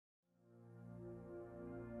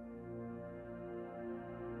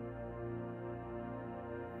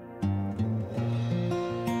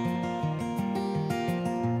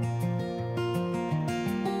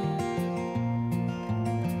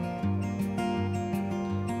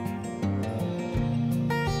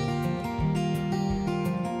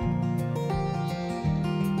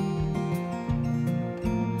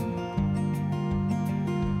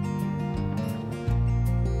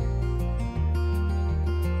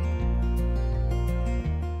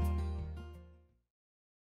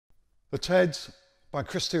The TEDs by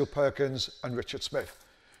Chris Steele Perkins and Richard Smith.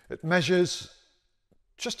 It measures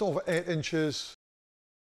just over 8 inches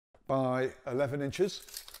by 11 inches,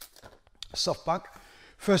 softback.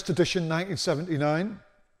 First edition 1979,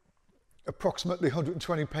 approximately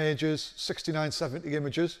 120 pages, 69, 70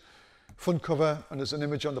 images, front cover, and there's an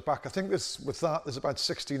image on the back. I think there's about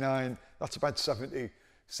 69, that's about 70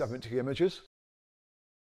 images.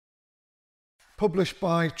 Published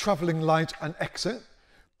by Travelling Light and Exit.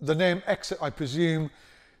 The name Exit, I presume,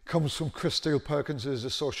 comes from Chris Steele Perkins'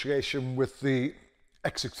 association with the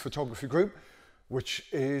Exit Photography Group, which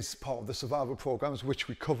is part of the survival programs, which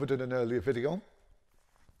we covered in an earlier video.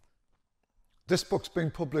 This book's been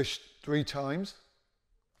published 3 times.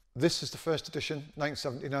 This is the first edition,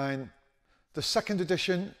 1979. The second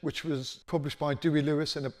edition, which was published by Dewi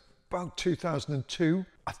Lewis in about 2002,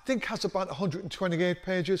 I think has about 128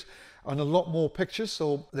 pages and a lot more pictures,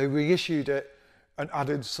 so they reissued it and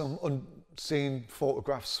added some unseen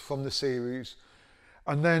photographs from the series.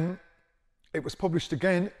 And then it was published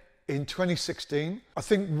again in 2016. I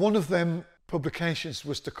think one of them publications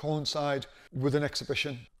was to coincide with an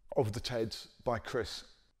exhibition of the TEDs by Chris.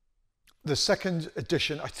 The second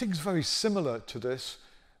edition, I think, is very similar to this,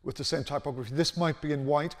 with the same typography. This might be in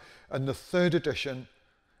white, and the third edition,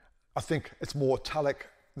 I think it's more italic,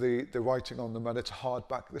 the writing on them, and it's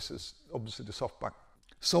hardback. This is obviously the softback.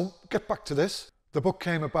 So get back to this. The book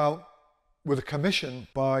came about with a commission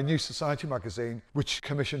by New Society magazine, which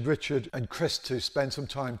commissioned Richard and Chris to spend some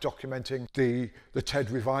time documenting the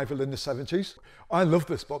TED revival in the 70s. I love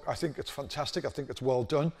this book. I think it's fantastic. I think it's well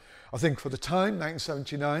done. I think for the time,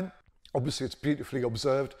 1979, obviously it's beautifully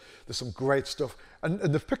observed. There's some great stuff. And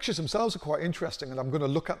the pictures themselves are quite interesting, and I'm going to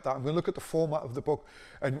look at that. I'm going to look at the format of the book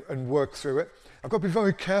and work through it. I've got to be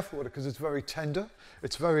very careful with it because it's very tender.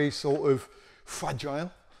 It's very sort of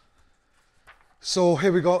fragile. So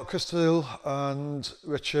here we got Chris Steele and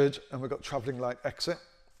Richard, and we've got Travelling Light Exit.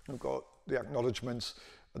 We've got the acknowledgements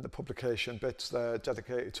and the publication bits there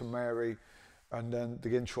dedicated to Mary, and then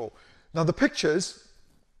the intro. Now the pictures,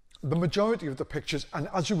 the majority of the pictures, and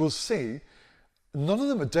as you will see, none of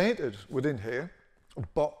them are dated within here,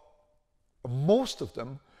 but most of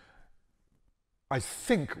them, I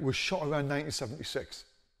think, were shot around 1976.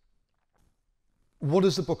 What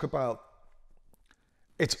is the book about?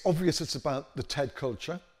 It's obvious it's about the TED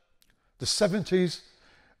culture. The 70s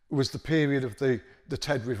was the period of the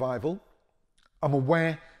TED revival. I'm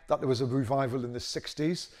aware that there was a revival in the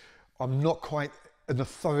 60s. I'm not quite an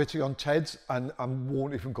authority on TEDs, and I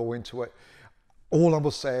won't even go into it. All I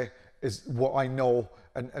will say is what I know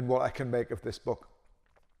and what I can make of this book.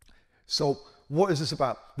 So what is this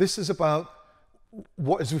about? This is about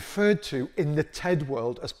what is referred to in the TED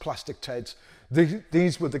world as plastic TEDs.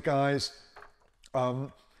 These were the guys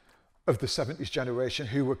of the 70s generation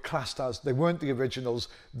who were classed as, they weren't the originals,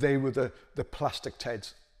 they were the plastic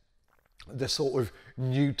TEDs, the sort of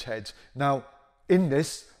new TEDs. Now, in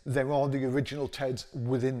this, there are the original TEDs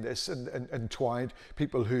within this and entwined,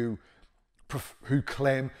 people who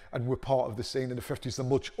claim and were part of the scene in the 50s, the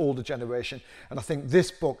much older generation. And I think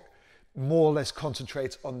this book more or less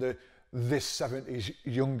concentrates on this 70s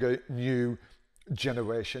younger, new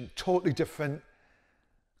generation, totally different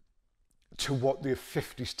to what the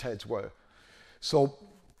 50s TEDs were. So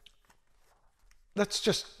let's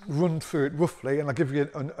just run through it roughly, and I'll give you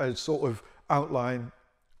a sort of outline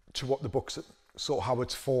to what the book's, sort of how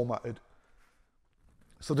it's formatted.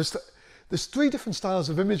 So there's 3 different styles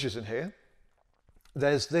of images in here.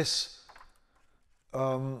 There's this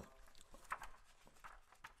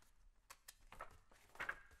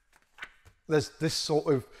sort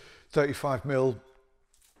of 35mm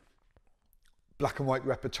black and white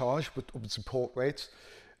reportage with some portraits,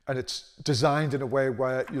 and it's designed in a way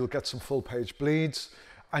where you'll get some full page bleeds,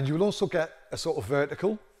 and you'll also get a sort of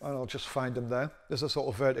vertical, and I'll just find them there. There's a sort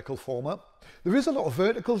of vertical format. There is a lot of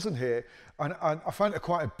verticals in here, and I find it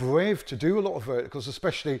quite brave to do a lot of verticals,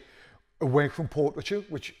 especially away from portraiture,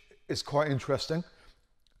 which is quite interesting.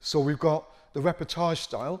 So we've got the reportage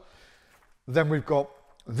style, then we've got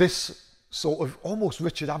this sort of almost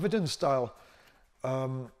Richard Avedon style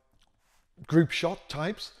group shot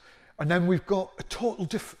types, and then we've got a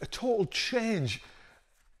total change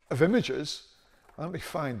of images. Let me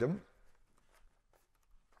find them,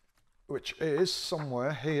 which is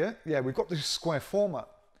somewhere here. Yeah, we've got this square format,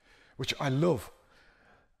 which I love.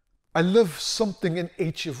 I love something in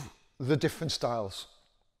each of the different styles.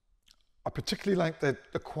 I particularly like the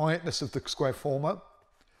quietness of the square format.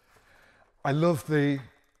 I love the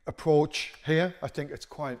approach here. I think it's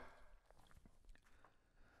quite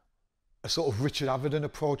a sort of Richard Avedon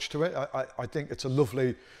approach to it. I think it's a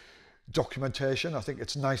lovely documentation. I think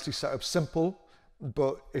it's nicely set up, simple,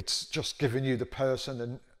 but it's just giving you the person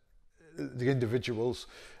and the individuals,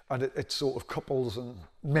 and it's sort of couples, and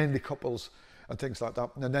mainly couples and things like that.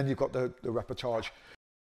 And then you've got the reportage.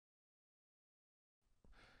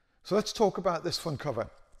 So let's talk about this front cover.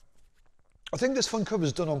 I think this front cover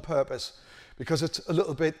is done on purpose because it's a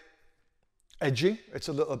little bit edgy, it's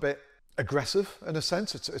a little bit aggressive in a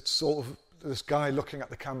sense. It's sort of this guy looking at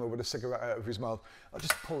the camera with a cigarette out of his mouth. I'll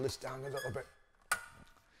just pull this down a little bit.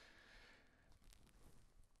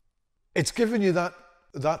 It's giving you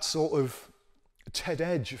that sort of Ted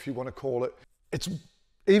edge, if you want to call it. It's,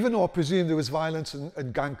 even though I presume there was violence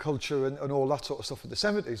and gang culture and all that sort of stuff in the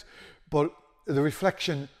 70s, but the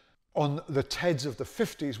reflection on the Teds of the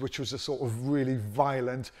 50s, which was a sort of really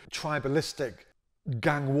violent, tribalistic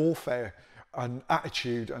gang warfare and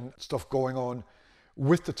attitude and stuff going on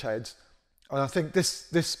with the Teds. And I think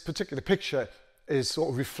this particular picture is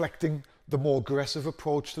sort of reflecting the more aggressive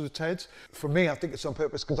approach to the Teds. For me, I think it's on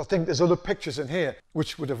purpose because I think there's other pictures in here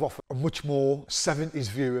which would have offered a much more 70s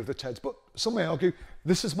view of the Teds. But some may argue,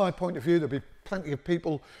 this is my point of view. There'll be plenty of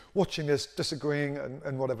people watching this disagreeing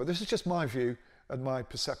and whatever. This is just my view and my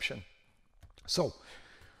perception. So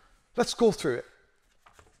let's go through it.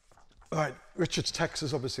 All right, Richard's text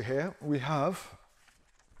is obviously here. We have,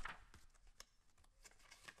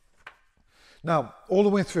 now all the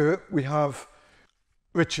way through it, we have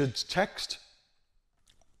Richard's text,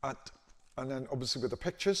 and then obviously with the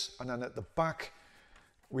pictures, and then at the back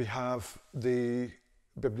we have the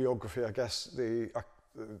bibliography, I guess, the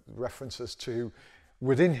references to,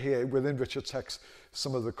 within here, within Richard's text,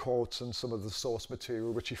 some of the quotes and some of the source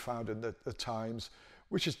material which he found in the Times,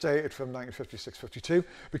 which is dated from 1956-52,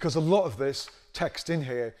 because a lot of this text in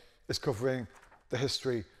here is covering the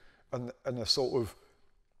history and the sort of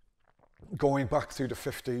going back through the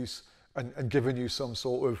 50s and giving you some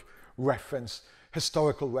sort of reference,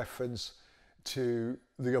 historical reference to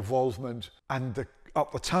the evolvement and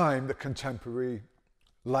at the time, the contemporary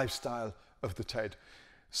lifestyle of the Ted.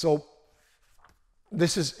 So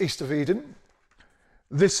this is East of Eden.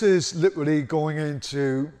 This is literally going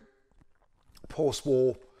into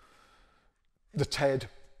post-war, the Ted,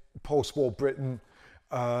 post-war Britain,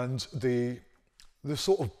 and the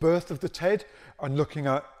sort of birth of the Ted, and looking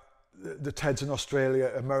at the Teds in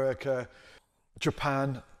Australia, America,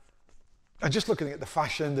 Japan, and just looking at the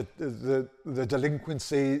fashion, the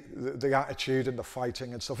delinquency, the attitude and the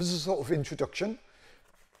fighting and stuff. This is a sort of introduction.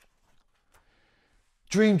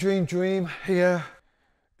 Dream, Dream, Dream here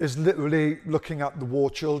is literally looking at the war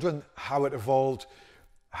children, how it evolved,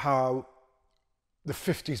 how the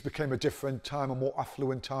 50s became a different time, a more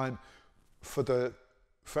affluent time for the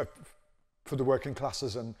working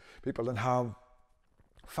classes and people, and how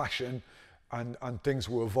fashion and things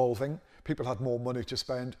were evolving. People had more money to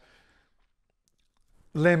spend.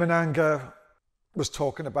 Layman Anger was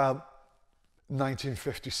talking about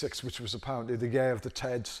 1956, which was apparently the year of the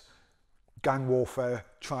Teds, gang warfare,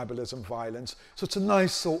 tribalism, violence. So it's a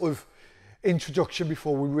nice sort of introduction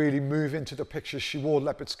before we really move into the pictures. She wore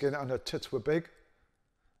leopard skin and her tits were big.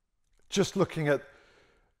 Just looking at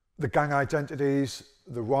the gang identities,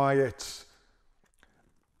 the riots,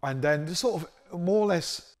 and then the sort of more or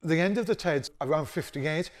less the end of the Teds around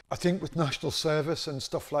 58, I think, with national service and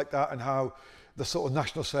stuff like that, and how the sort of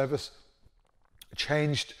national service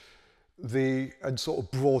changed and sort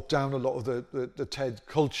of brought down a lot of the Ted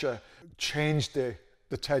culture, changed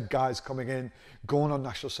the Ted guys coming in, going on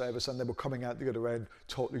national service, and they were coming out the other end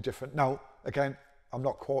totally different. Now, again, I'm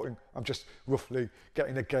not quoting, I'm just roughly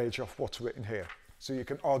getting a gauge off what's written here. So you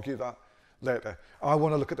can argue that later. I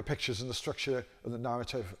want to look at the pictures and the structure and the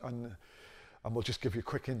narrative, and we'll just give you a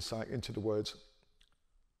quick insight into the words.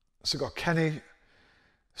 So we've got Kenny,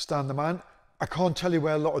 Stan the Man. I can't tell you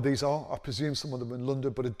where a lot of these are. I presume some of them in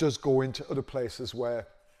London, but it does go into other places where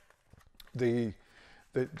the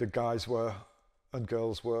guys were and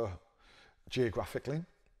girls were geographically.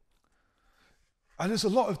 And there's a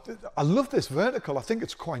lot of, I love this vertical. I think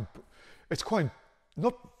it's quite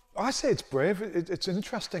not, I say it's brave. It's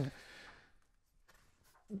interesting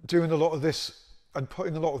doing a lot of this and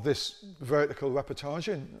putting a lot of this vertical reportage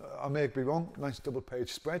in. I may be wrong. Nice double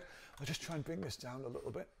page spread. I'll just try and bring this down a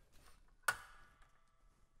little bit.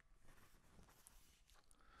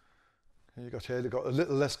 They've got a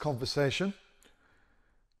little less conversation,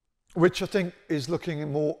 which I think is looking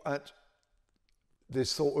more at this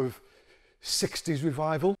sort of 60s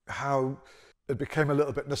revival, how it became a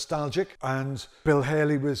little bit nostalgic, and Bill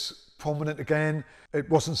Haley was prominent again. It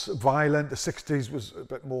wasn't so violent. The 60s was a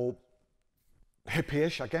bit more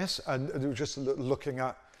hippie-ish, I guess, and it was just looking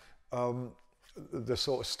at the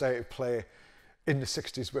sort of state of play in the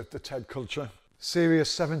 60s with the TED culture.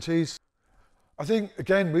 Serious 70s. I think,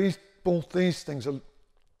 again, both these things are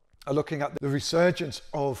looking at the resurgence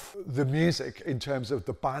of the music in terms of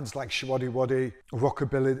the bands like Shwaddy Waddy,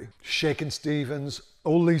 Rockabilly, Shakin' Stevens,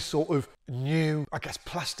 all these sort of new, I guess,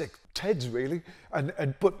 plastic TEDs really,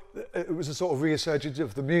 but it was a sort of resurgence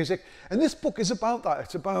of the music. And this book is about that.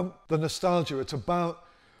 It's about the nostalgia. It's about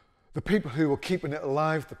the people who are keeping it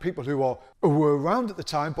alive, the people who were around at the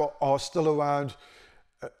time but are still around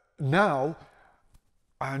now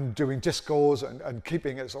and doing discos and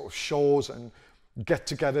keeping it sort of shows and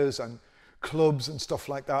get-togethers and clubs and stuff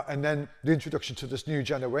like that, and then the introduction to this new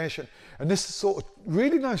generation. And this is sort of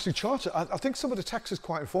really nicely charted. I think some of the text is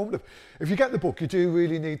quite informative. If you get the book, you do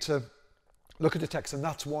really need to look at the text, and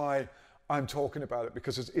that's why I'm talking about it,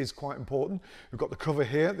 because it is quite important. We've got the cover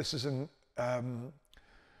here. This is in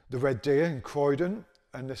the Red Deer in Croydon,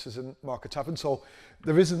 and this is in Market Tavern. So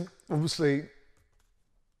there isn't obviously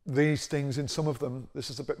these things in some of them. This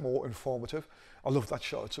is a bit more informative. I love that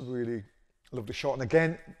shot. It's a really lovely shot. And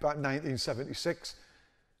again, about 1976.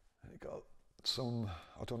 You got some,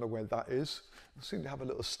 I don't know where that is. I seem to have a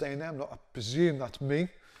little stain there. I presume that's me,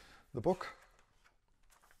 the book.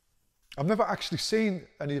 I've never actually seen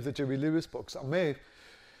any of the Dewi Lewis books. I may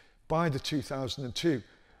buy the 2002.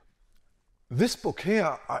 This book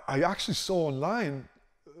here, I actually saw online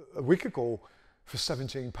a week ago for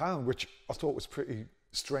 £17, which I thought was pretty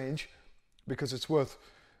strange because it's worth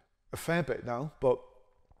a fair bit now. But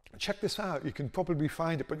check this out. You can probably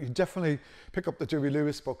find it, but you can definitely pick up the Dewi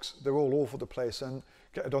Lewis books. They're all over the place, and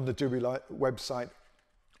get it on the Dewi website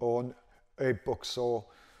or on Abe Books or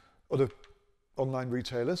other online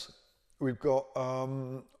retailers. We've got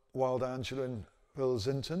Wild Angela and Bill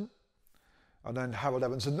Zinton, and then Harold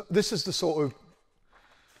Evans. And this is the sort of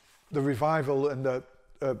the revival and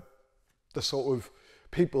the sort of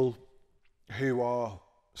people who are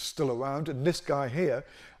still around. And this guy here,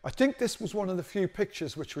 I think this was one of the few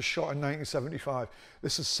pictures which was shot in 1975.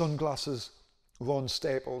 This is Sunglasses, Ron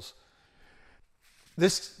Staples.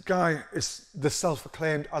 This guy is the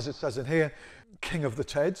self-acclaimed, as it says in here, king of the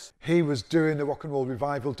Teds. He was doing the rock and roll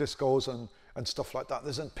revival discos and stuff like that.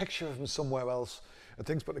 There's a picture of him somewhere else and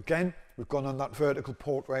things, but again, we've gone on that vertical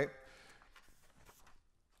portrait,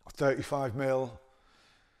 35mm.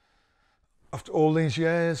 After all these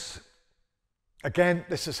years, again,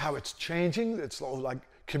 this is how it's changing. It's sort of like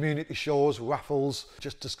community shows, raffles,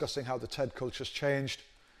 just discussing how the TED culture's changed.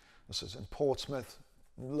 This is in Portsmouth,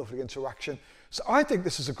 lovely interaction. So I think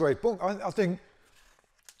this is a great book. I think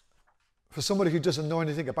for somebody who doesn't know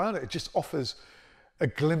anything about it, it just offers a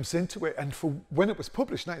glimpse into it. And for when it was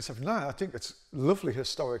published, 1979, I think it's a lovely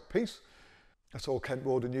historic piece. That's all Kent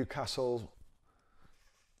Road in Newcastle,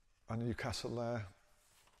 and Newcastle there.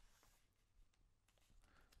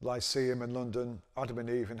 Lyceum in London, Adam and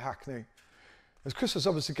Eve in Hackney. As Chris is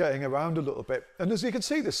obviously getting around a little bit. And as you can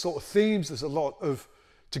see, there's sort of themes, there's a lot of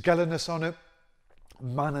togetherness on it,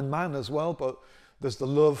 man and man as well, but there's the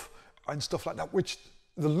love and stuff like that, which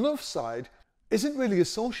the love side isn't really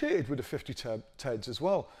associated with the 50 Teds as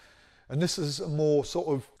well. And this is a more sort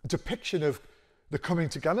of depiction of the coming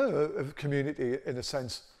together of community in a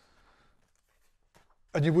sense.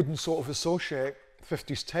 And you wouldn't sort of associate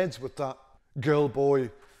 50s Teds with that girl-boy,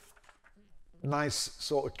 nice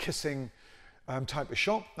sort of kissing type of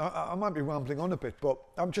shot. I might be rambling on a bit, but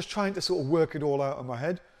I'm just trying to sort of work it all out in my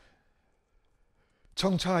head.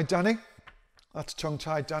 Tongue-tied Danny, that's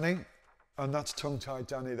tongue-tied Danny, and that's tongue-tied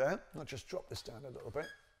Danny there. I'll just drop this down a little bit.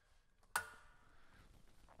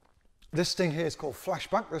 This thing here is called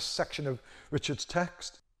Flashback, this section of Richard's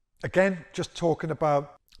text. Again, just talking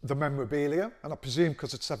about the memorabilia, and I presume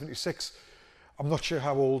because it's 76, I'm not sure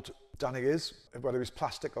how old Danny is, whether he's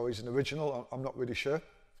plastic or he's an original, I'm not really sure.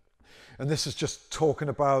 And this is just talking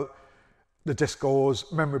about the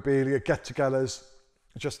discos, memorabilia, get-togethers,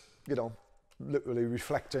 just, you know, literally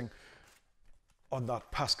reflecting on that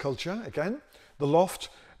past culture again. The Loft.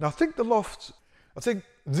 Now I think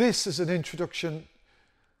this is an introduction.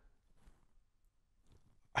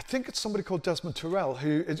 I think it's somebody called Desmond Terrell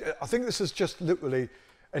I think this is just literally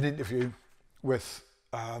an interview with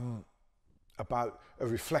about a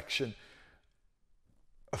reflection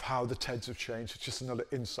of how the Teds have changed. It's just another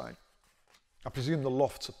insight. I presume the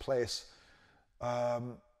Loft's a place.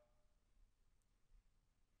 Now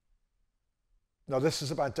this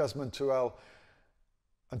is about Desmond Terrell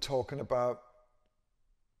and talking about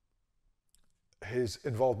his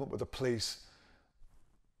involvement with the police.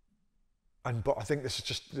 But I think this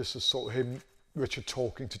is sort of him, Richard,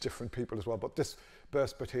 talking to different people as well. But this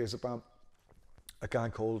first bit here is about a guy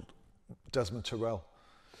called Desmond Terrell.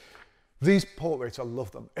 These portraits, I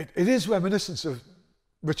love them. It is reminiscent of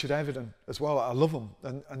Richard Edwardian as well. I love them,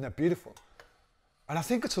 and they're beautiful. And I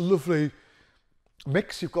think it's a lovely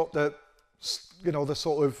mix. You've got the, you know, the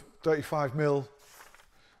sort of 35mm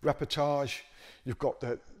reportage. You've got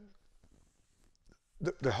the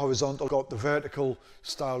horizontal, got the vertical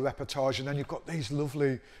style reportage, and then you've got these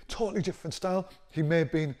lovely, totally different style. He may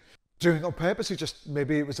have been doing it on purpose. He just,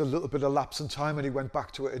 maybe it was a little bit of lapse in time and he went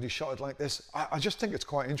back to it and he shot it like this. I just think it's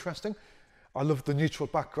quite interesting. I love the neutral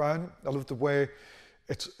background. I love the way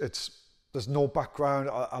there's no background.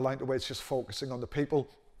 I like the way it's just focusing on the people.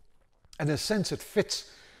 And in a sense, it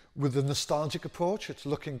fits with the nostalgic approach. It's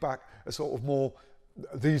looking back at sort of more,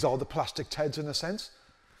 these are the plastic Teds in a sense.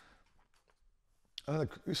 And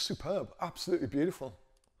it's superb, absolutely beautiful.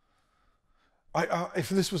 If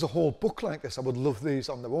this was a whole book like this, I would love these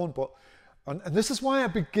on their own. But and this is why I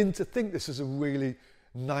begin to think this is a really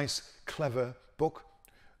nice, clever book.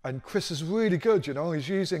 And Chris is really good, you know. He's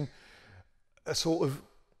using a sort of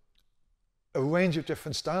a range of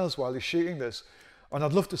different styles while he's shooting this. And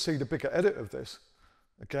I'd love to see the bigger edit of this.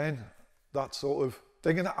 Again, that sort of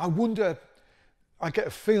thing. And I wonder, I get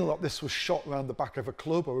a feel that this was shot around the back of a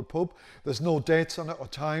club or a pub. There's no dates on it or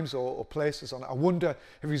times or places on it. I wonder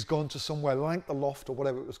if he's gone to somewhere like the Loft or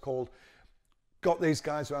whatever it was called, got these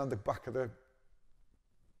guys around the back of the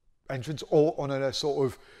entrance or on a sort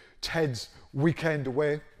of Ted's weekend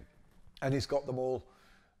away, and he's got them all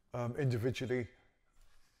individually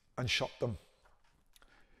and shot them.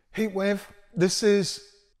 Heatwave, this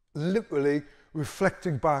is literally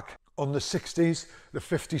reflecting back on the 60s, the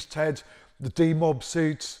 50s Ted, the D-mob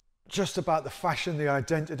suits, just about the fashion, the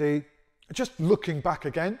identity, just looking back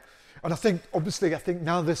again. And I think, obviously,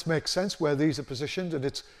 now this makes sense where these are positioned, and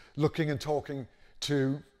it's looking and talking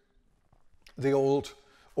to the older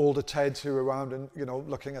Teds who are around and, you know,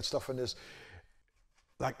 looking at stuff, and there's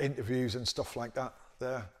like interviews and stuff like that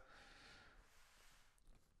there.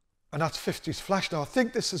 And that's 50s Flash. Now, I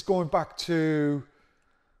think this is going back to,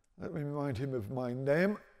 let me remind him of my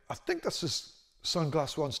name. I think that's his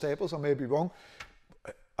Sunglass Ron Staples, I may be wrong.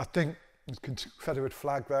 I think the Confederate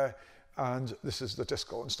flag there, and this is the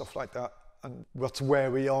disco and stuff like that. And that's where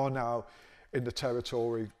we are now in the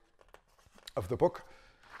territory of the book.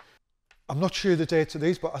 I'm not sure the dates of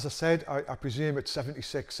these, but as I said, I presume it's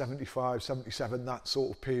 76, 75, 77, that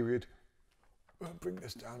sort of period. I'll bring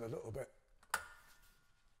this down a little bit.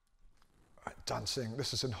 Dancing,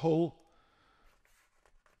 this is in Hull.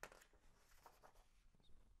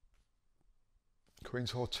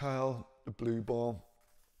 Queen's Hotel, the Blue Ball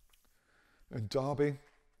in Derby.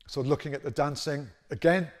 So looking at the dancing,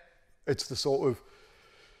 again, it's the sort of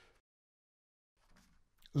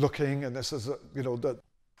looking, and this is, you know, the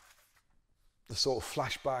sort of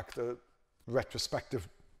flashback, the retrospective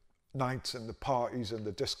nights and the parties and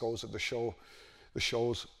the discos and the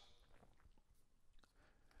shows.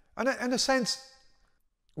 And in a sense,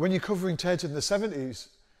 when you're covering Teds in the 70s,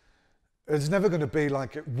 it's never going to be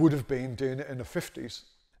like it would have been doing it in the 50s.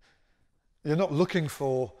 You're not looking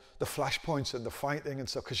for the flashpoints and the fighting and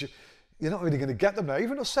stuff, because you're not really going to get them there.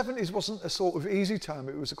 Even though 70s wasn't a sort of easy time,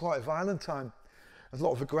 it was a quite violent time. There's a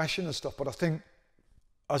lot of aggression and stuff, but I think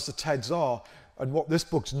as the Teds are, and what this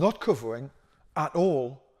book's not covering at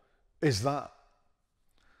all, is that.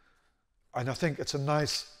 And I think it's a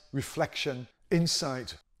nice reflection,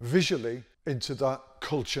 insight, visually, into that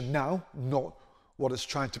culture now, not what it's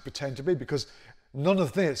trying to pretend to be, because none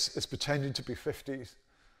of this is pretending to be 50s.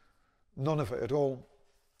 None of it at all.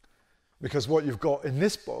 Because what you've got in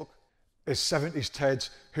this book is 70s Teds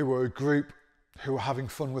who were a group who were having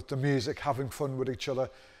fun with the music, having fun with each other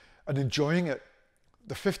and enjoying it.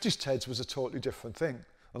 The 50s Teds was a totally different thing.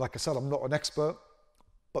 And like I said, I'm not an expert,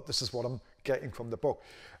 but this is what I'm getting from the book.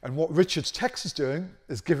 And what Richard's text is doing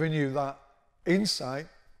is giving you that insight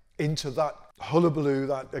into that hullabaloo,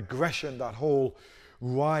 that aggression, that whole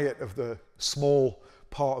riot of the small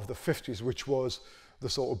part of the 50s, which was the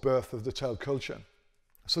sort of birth of the Ted culture.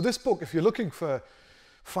 So this book, if you're looking for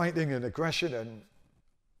fighting and aggression and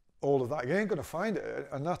all of that, you ain't going to find it.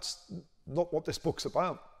 And that's not what this book's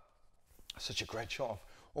about. Such a great shot.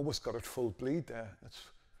 Almost got it full bleed there. It's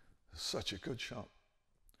such a good shot.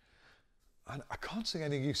 And I can't see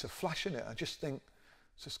any use of flash in it. I just think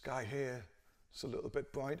it's this guy here. It's a little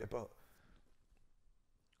bit brighter, but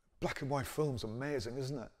black and white film's amazing,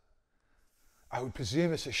 isn't it? I would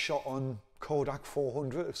presume it's a shot on Kodak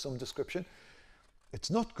 400 of some description. It's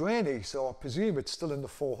not grainy, so I presume it's still in the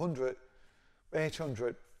 400,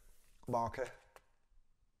 800 marker.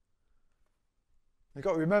 You've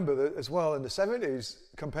got to remember that as well, in the 70s,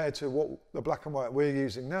 compared to what the black and white we're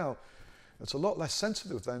using now, it's a lot less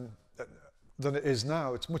sensitive than than it is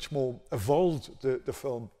now. It's much more evolved, the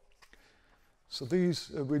film. So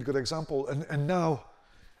these are a really good example. And now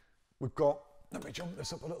we've got, let me jump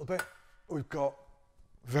this up a little bit. We've got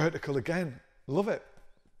vertical again. Love it.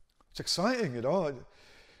 It's exciting, you know.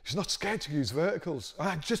 He's not scared to use verticals.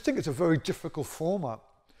 I just think it's a very difficult format.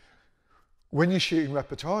 When you're shooting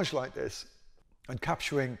reportage like this and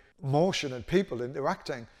capturing motion and people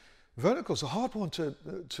interacting, vertical's a hard one to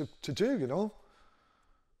do, you know.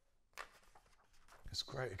 It's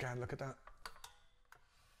great again, look at that.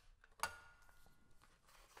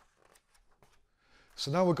 So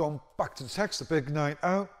now we're going back to the text, the big night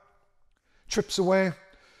out, trips away.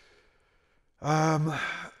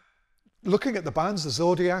 Looking at the bands, the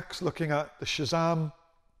Zodiacs, looking at the Shazam,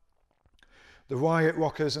 the Riot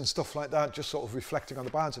Rockers and stuff like that, just sort of reflecting on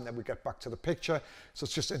the bands, and then we get back to the picture. So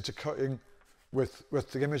it's just intercutting with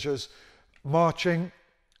the images. Marching.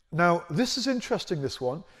 Now, this is interesting, this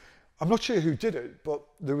one. I'm not sure who did it, but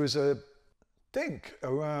there was a think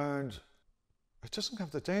around, it doesn't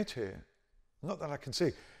have the date here, not that I can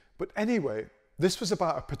see. But anyway, this was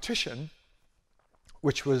about a petition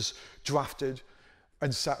which was drafted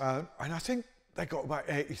and set out, and I think they got about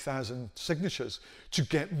 80,000 signatures to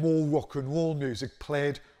get more rock and roll music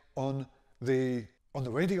played on the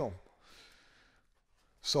radio.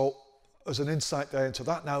 So there's an insight there into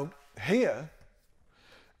that. Now here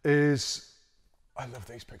is, I love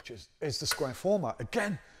these pictures, is the square format.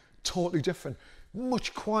 Again, totally different,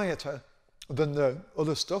 much quieter than the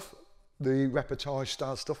other stuff, the reportage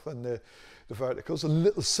style stuff and the verticals, a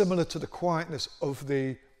little similar to the quietness of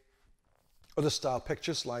the other style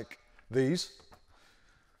pictures like these.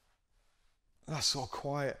 That's so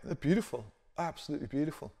quiet. They're beautiful, absolutely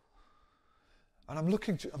beautiful. And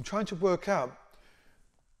I'm trying to work out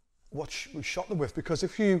what we shot them with, because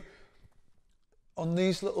if you, on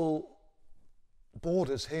these little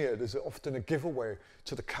borders here, there's often a giveaway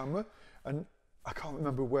to the camera, and I can't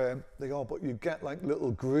remember where they are, but you get like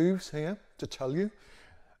little grooves here to tell you,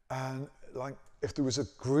 and like if there was a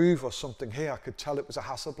groove or something here, I could tell it was a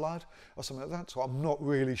Hasselblad or something like that. So I'm not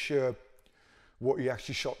really sure what you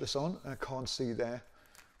actually shot this on. I can't see there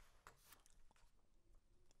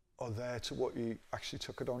or there to what you actually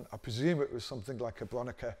took it on. I presume it was something like a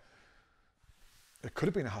Bronica. It could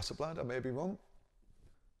have been a Hasselblad, I may be wrong.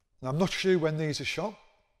 Now, I'm not sure when these are shot.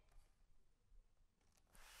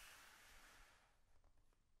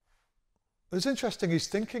 It's interesting, he's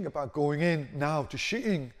thinking about going in now to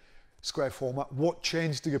shooting square format. What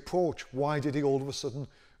changed the approach? Why did he all of a sudden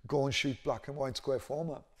go and shoot black and white square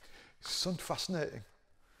format? It's so fascinating.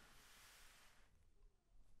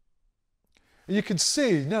 And you can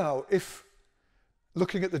see now, if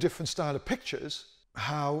looking at the different style of pictures,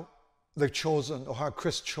 how they've chosen, or how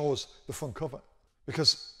Chris chose the front cover.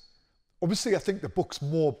 Because obviously I think the book's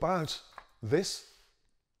more about this.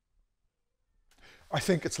 I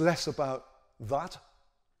think it's less about that.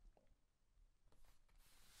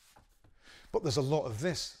 But there's a lot of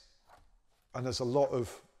this, and there's a lot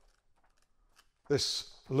of this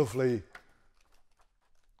lovely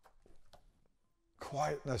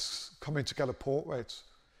quietness coming together portraits.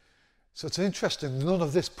 So it's interesting, none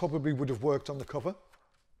of this probably would have worked on the cover.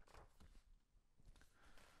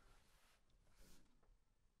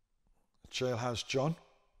 Jailhouse John,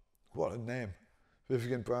 what a name.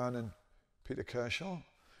 Vivian Brown and Peter Kershaw.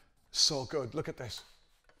 So good, look at this.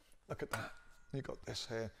 Look at that. You got this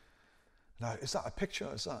here. Now, is that a picture?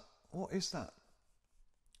 Is that, what is that?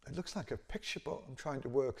 It looks like a picture, but I'm trying to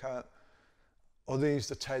work out, are these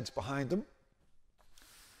the Teds behind them?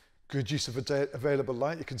 Good use of available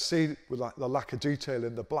light. You can see with like the lack of detail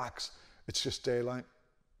in the blacks, it's just daylight.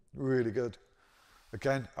 Really good.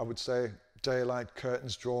 Again, I would say daylight,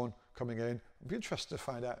 curtains drawn, coming in. I'd be interested to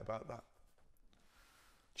find out about that.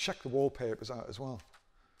 Check the wallpapers out as well.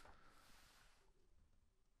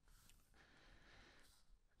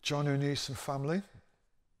 John O'Neill and family.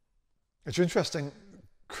 It's interesting,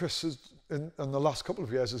 Chris has, in the last couple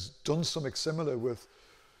of years, has done something similar with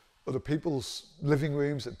other people's living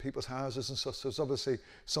rooms and people's houses and stuff, so it's obviously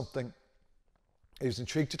something he was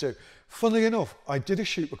intrigued to do. Funnily enough, I did a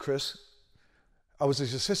shoot with Chris. I was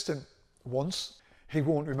his assistant once, he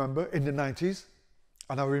won't remember, in the 90s,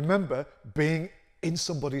 and I remember being in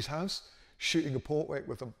somebody's house shooting a portrait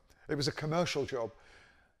with them. It was a commercial job.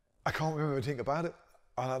 I can't remember anything about it.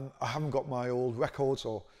 I haven't got my old records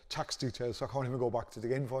or tax details, so I can't even go back to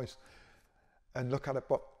the invoice and look at it.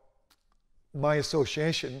 But my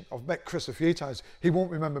association, I've met Chris a few times. He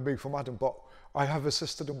won't remember me from Adam, but I have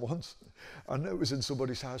assisted him once, and it was in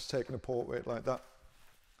somebody's house taking a portrait like that.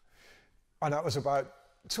 And that was about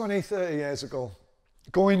 20, 30 years ago.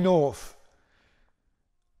 Going north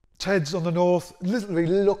Teds on the north, literally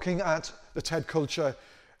looking at the Ted culture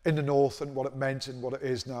in the north and what it meant and what it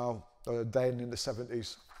is now, then in the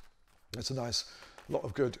 70s. It's a nice lot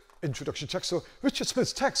of good introduction text. So Richard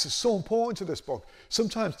Smith's text is so important to this book.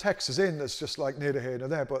 Sometimes text is in that's just like neither here nor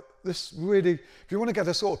there, but this really, if you want to get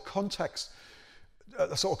a sort of context,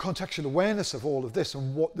 a sort of contextual awareness of all of this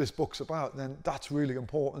and what this book's about, then that's really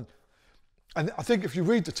important. And I think if you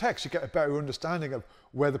read the text, you get a better understanding of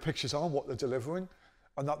where the pictures are and what they're delivering,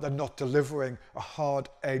 and that they're not delivering a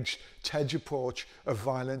hard-edged Tej approach of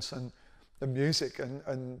violence and music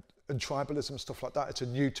and tribalism and stuff like that. It's a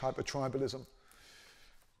new type of tribalism.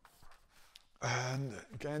 And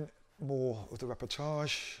again, more of the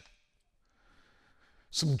reportage.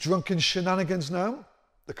 Some drunken shenanigans now.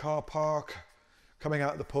 The car park, coming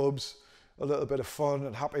out of the pubs, a little bit of fun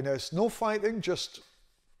and happiness. No fighting, just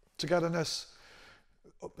togetherness.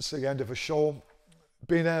 Up to the end of a show.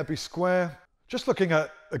 Be there, be square. Just looking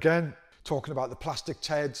at, again, talking about the plastic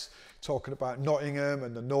Teds, talking about Nottingham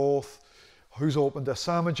and the north, who's opened their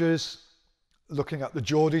sandwiches, looking at the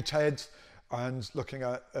Geordie Teds and looking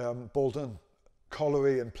at Bolton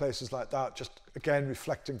Colliery and places like that, just again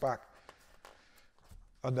reflecting back.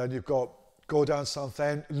 And then you've got go down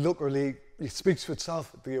Southend, literally it speaks for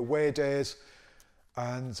itself, the away days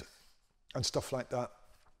and stuff like that.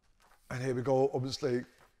 And here we go, obviously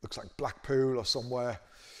looks like Blackpool or somewhere,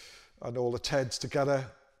 and all the Teds together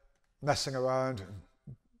messing around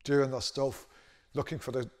and doing their stuff, looking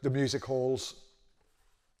for the music halls.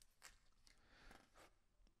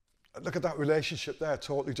 Look at that relationship there,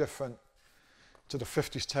 totally different to the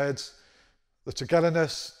 50s Teds. The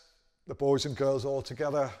togetherness, the boys and girls all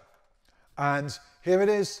together. And here it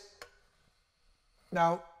is.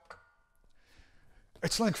 Now,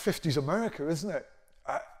 it's like 50s America, isn't it?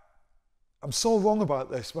 I'm so wrong about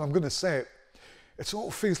this, but I'm going to say it. It sort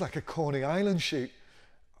of feels like a Coney Island shoot.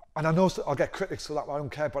 And I know I'll get critics for that, but I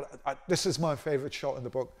don't care. But this is my favourite shot in the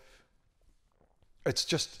book. It's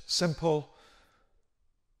just simple,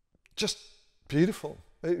 just beautiful.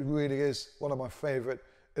 It really is one of my favourite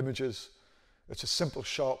images. It's a simple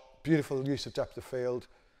shot, beautiful use of depth of field.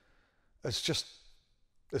 It's just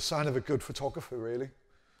a sign of a good photographer, really.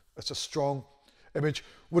 It's a strong image.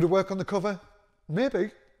 Would it work on the cover?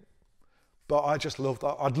 Maybe. But I just love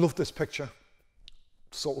that. I'd love this picture,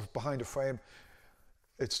 sort of behind a frame.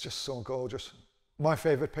 It's just so gorgeous. My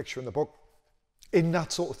favourite picture in the book, in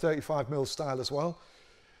that sort of 35mm style as well.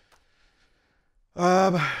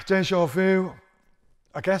 Deja vu,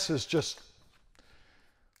 I guess, is just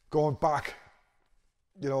going back,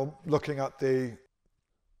 you know, looking at the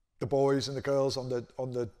boys and the girls on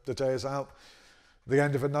the days out, the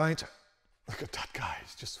end of a night. Look at that guy,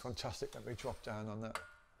 it's just fantastic. Let me drop down on that.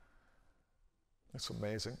 It's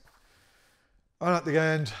amazing. And at the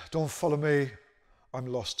end, don't follow me, I'm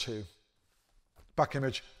lost too. Back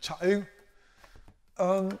image, tattoo.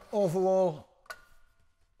 Overall,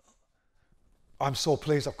 I'm so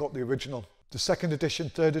pleased I've got the original. The second edition,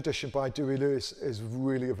 third edition by Dewi Lewis is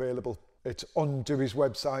really available. It's on Dewi's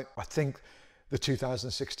website. I think the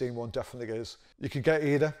 2016 one definitely is. You can get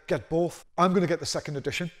either, get both. I'm going to get the second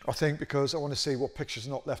edition, I think, because I want to see what pictures are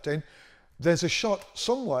not left in. There's a shot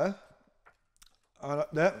somewhere,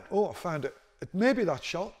 there, oh, I found it. It may be that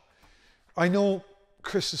shot. I know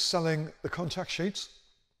Chris is selling the contact sheets,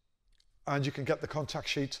 and you can get the contact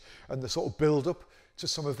sheets and the sort of build up to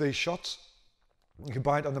some of these shots. You can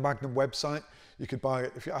buy it on the Magnum website. You could buy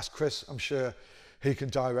it, if you ask Chris, I'm sure he can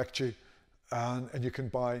direct you, and you can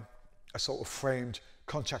buy a sort of framed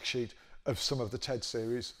contact sheet of some of the Ted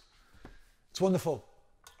series. It's wonderful.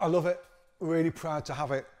 I love it. Really proud to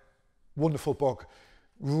have it. Wonderful book.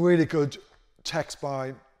 Really good text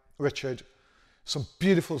by Richard. Some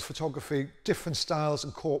beautiful photography, different styles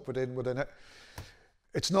incorporated within it.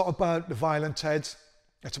 It's not about the violent Teds.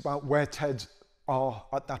 It's about where Teds are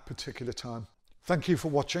at that particular time. Thank you for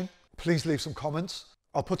watching. Please leave some comments.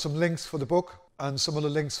 I'll put some links for the book and some other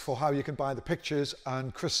links for how you can buy the pictures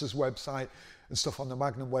and Chris's website and stuff on the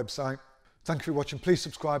Magnum website. Thank you for watching. Please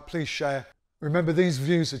subscribe, please share. Remember, these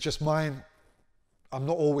views are just mine. I'm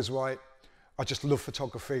not always right. I just love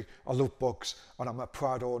photography, I love books, and I'm a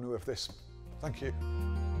proud owner of this. Thank you.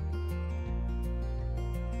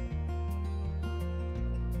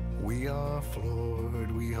 We are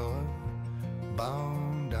floored, we are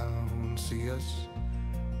bound down. See us,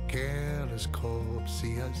 careless corpse,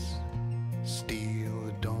 see us, steal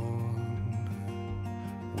the dawn.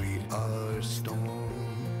 We are storm.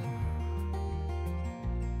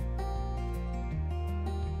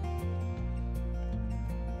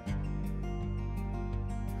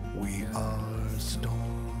 We are storm.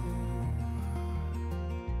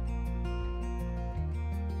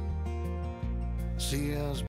 see us